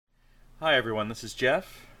Hi everyone, this is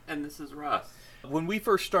Jeff. And this is Russ. When we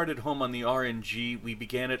first started Home on the RNG, we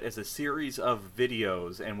began it as a series of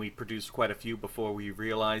videos, and we produced quite a few before we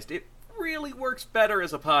realized it really works better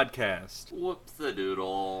as a podcast.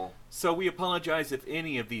 Whoops-a-doodle. So we apologize if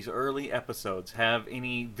any of these early episodes have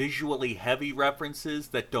any visually heavy references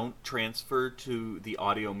that don't transfer to the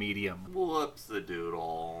audio medium.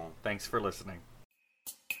 Whoops-a-doodle. Thanks for listening.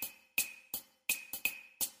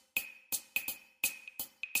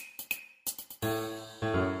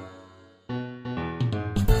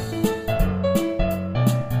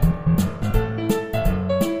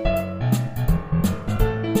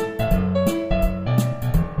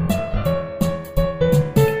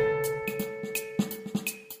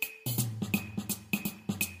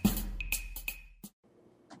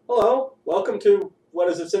 Hello, welcome to what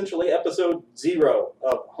is essentially episode 0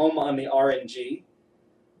 of Home on the RNG.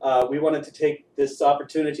 We wanted to take this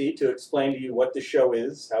opportunity to explain to you what the show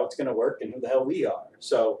is, how it's going to work, and who the hell we are.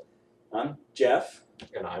 So, I'm Jeff.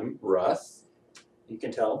 And I'm Russ. You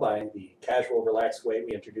can tell by the casual, relaxed way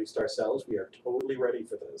we introduced ourselves, we are totally ready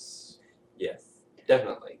for this. Yes,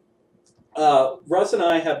 definitely. Russ and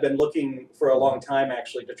I have been looking for a long time,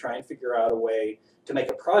 actually, to try and figure out a way to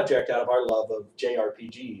make a project out of our love of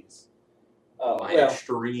JRPGs. My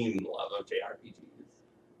extreme love of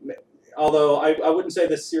JRPGs. Although I wouldn't say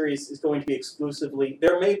this series is going to be exclusively...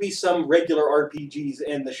 There may be some regular RPGs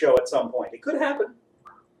in the show at some point. It could happen.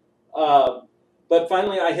 But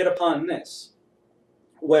finally I hit upon this,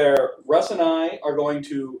 where Russ and I are going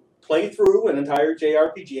to play through an entire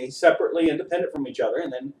JRPG separately, independent from each other,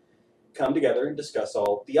 and then come together and discuss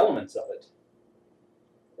all the elements of it.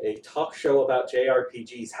 A talk show about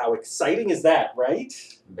JRPGs. How exciting is that, right?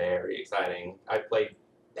 Very exciting. I've played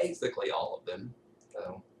basically all of them.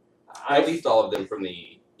 So, at least all of them from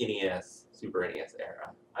the NES, Super NES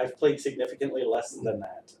era. I've played significantly less than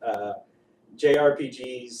that.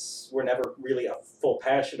 JRPGs were never really a full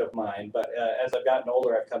passion of mine, but as I've gotten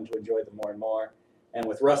older, I've come to enjoy them more and more. And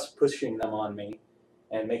with Russ pushing them on me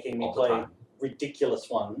and making me play ridiculous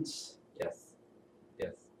ones. Yes.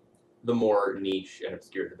 Yes. The more niche and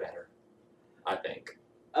obscure, the better, I think.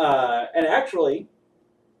 And actually,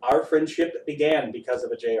 our friendship began because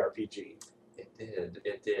of a JRPG.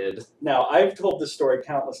 It did. Now, I've told this story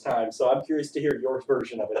countless times, so I'm curious to hear your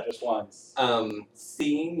version of it just once.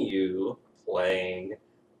 Seeing you playing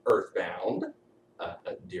Earthbound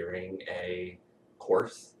during a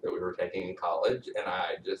course that we were taking in college, and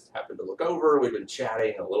I just happened to look over. We'd been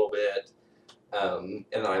chatting a little bit, and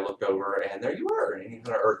then I looked over, and there you were, and you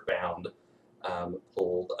had Earthbound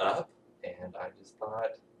pulled up, and I just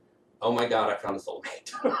thought, oh my god, I found a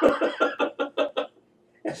soulmate.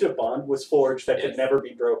 And a bond was forged that could never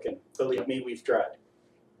be broken. Believe me, we've tried.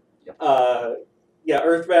 Yeah,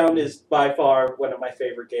 Earthbound is by far one of my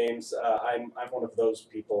favorite games. I'm one of those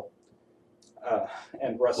people.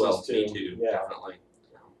 And Russ is too. Me too, yeah. Definitely.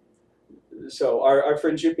 So our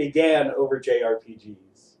friendship began over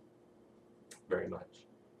JRPGs. Very much.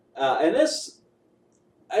 And this,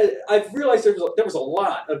 I've realized there was a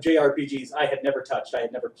lot of JRPGs I had never touched, I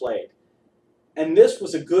had never played. And this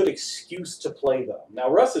was a good excuse to play them. Now,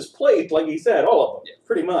 Russ has played, like he said, all of them,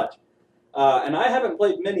 pretty much. And I haven't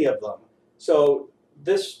played many of them. So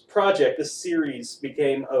this project, this series,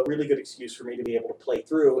 became a really good excuse for me to be able to play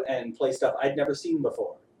through and play stuff I'd never seen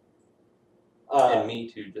before. And me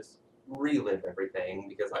to just relive everything,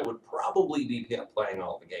 because I would probably be playing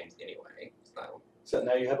all the games anyway. So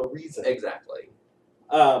now you have a reason. Exactly.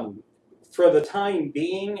 For the time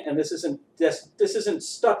being, and this isn't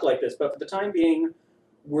stuck like this, but for the time being,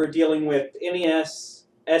 we're dealing with NES,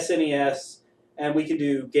 SNES, and we can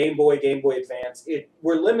do Game Boy, Game Boy Advance.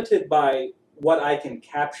 We're limited by what I can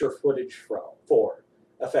capture footage for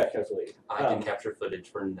effectively. I can capture footage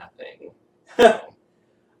for nothing.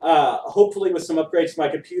 Hopefully with some upgrades to my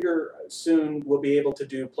computer, soon we'll be able to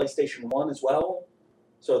do PlayStation 1 as well.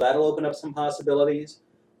 So that'll open up some possibilities.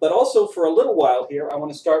 But also for a little while here, I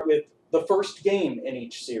want to start with the first game in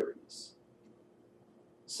each series.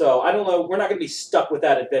 So I don't know, we're not going to be stuck with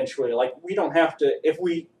that eventually. Like, we don't have to, if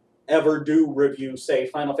we ever do review, say,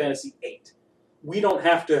 Final Fantasy VIII, we don't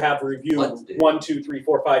have to have review 1, 2, 3,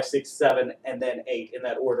 4, 5, 6, 7, and then 8 in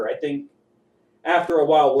that order. I think after a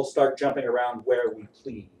while we'll start jumping around where we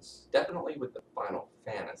please. Definitely with the Final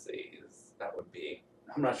Fantasies, that would be...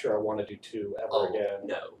 I'm not sure I want to do 2 ever again.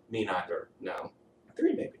 No, me neither, no.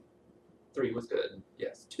 3 maybe. 3 was good,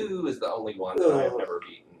 yes. 2 is the only one that I have never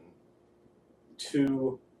beaten.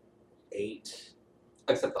 2, 8.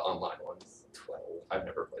 Except the online ones. 12. I've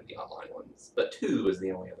never played the online ones. But 2 is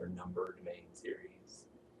the only other numbered main series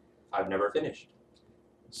I've never finished.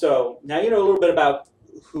 So now you know a little bit about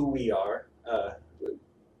who we are.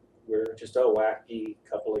 We're just a wacky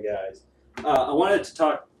couple of guys. I wanted to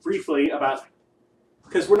talk briefly about,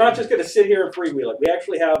 because we're not just going to sit here and freewheel it. We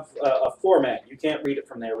actually have a format. You can't read it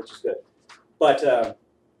from there, which is good. But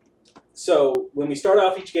so when we start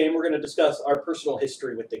off each game, we're going to discuss our personal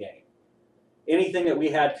history with the game. Anything that we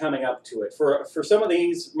had coming up to it. For some of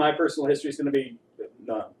these, my personal history is going to be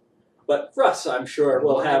none. But Russ, I'm sure,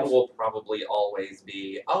 will probably always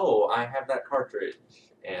be, oh, I have that cartridge,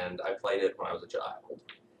 and I played it when I was a child.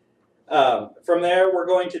 From there, we're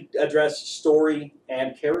going to address story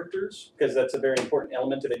and characters, because that's a very important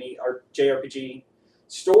element of any JRPG.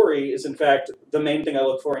 Story is, in fact, the main thing I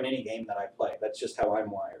look for in any game that I play. That's just how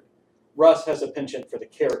I'm wired. Russ has a penchant for the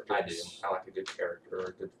characters. I do. I like a good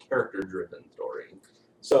character-driven story.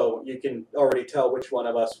 So you can already tell which one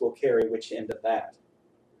of us will carry which end of that.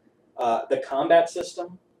 The combat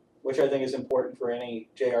system, which I think is important for any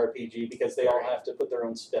JRPG, because they all have to put their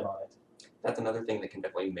own spin on it. That's another thing that can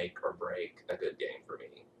definitely make or break a good game for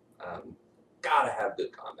me. Gotta have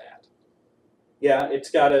good combat. Yeah, it's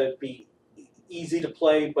gotta be easy to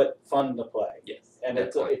play, but fun to play. Yes, and they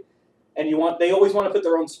always want to put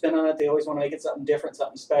their own spin on it. They always want to make it something different,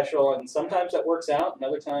 something special, and sometimes that works out, and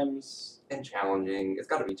other times... And challenging. It's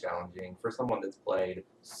got to be challenging for someone that's played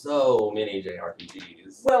so many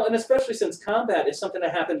JRPGs. Well, and especially since combat is something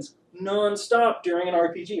that happens non-stop during an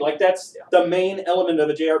RPG. Like, that's the main element of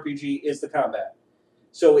a JRPG is the combat.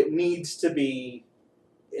 So it needs to be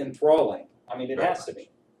enthralling. I mean, it has to be.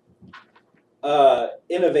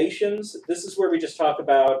 Innovations. This is where we just talk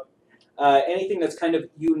about anything that's kind of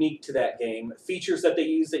unique to that game. Features that they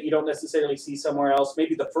use that you don't necessarily see somewhere else.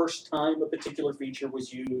 Maybe the first time a particular feature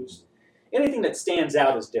was used. Anything that stands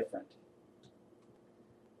out is different.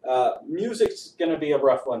 Music's going to be a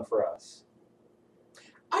rough one for us.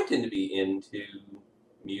 I tend to be into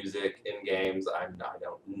music in games. I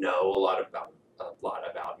don't know a lot about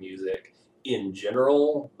music in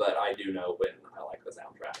general, but I do know when I like the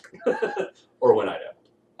soundtrack or when I don't.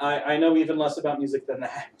 I know even less about music than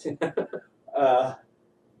that. I'm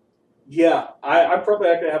probably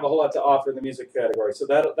not going to have a whole lot to offer in the music category, so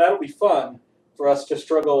that'll be fun for us to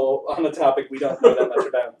struggle on a topic we don't know that much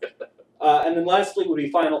about. And then lastly would be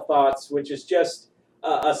final thoughts, which is just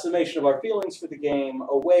a summation of our feelings for the game,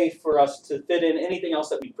 a way for us to fit in anything else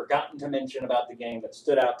that we've forgotten to mention about the game that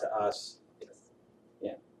stood out to us.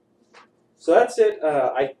 Yeah. So that's it.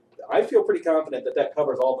 I feel pretty confident that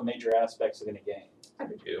covers all the major aspects of any game. I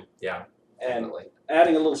do too. Yeah. And definitely.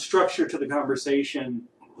 Adding a little structure to the conversation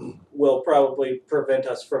will probably prevent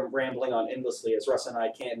us from rambling on endlessly, as Russ and I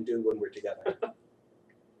can do when we're together.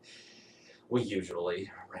 We usually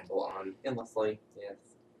ramble on endlessly, yes.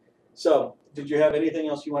 So, did you have anything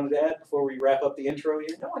else you wanted to add before we wrap up the intro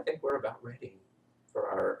here? No, I think we're about ready for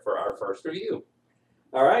our first review.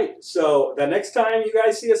 All right, so the next time you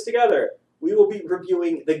guys see us together, we will be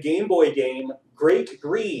reviewing the Game Boy game Great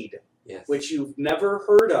Greed, yes. Which you've never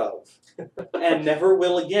heard of and never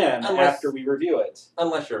will again after we review it.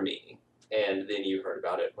 Unless you're me, and then you heard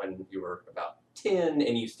about it when you were about 10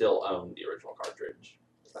 and you still own the original cartridge.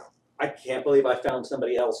 So. I can't believe I found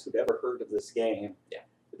somebody else who'd ever heard of this game. Yeah.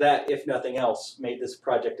 That, if nothing else, made this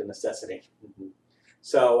project a necessity. Mm-hmm.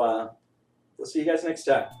 So, we'll see you guys next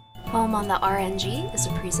time. Home on the RNG is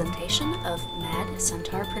a presentation of Mad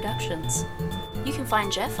Centaur Productions. You can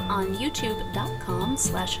find Jeff on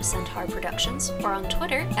youtube.com/Centaur Productions or on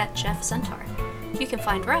Twitter @JeffCentaur. You can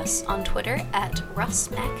find Russ on Twitter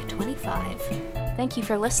 @RussMac25. Thank you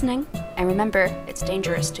for listening, and remember, it's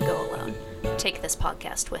dangerous to go alone. Take this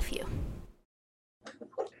podcast with you.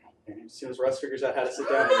 As soon as Russ figures out how to sit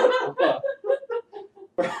down,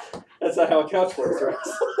 that's not how a couch works,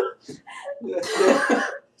 Russ.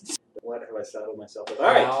 What have I saddled myself with? All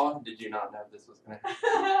right. How did you not know this was going to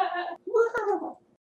happen?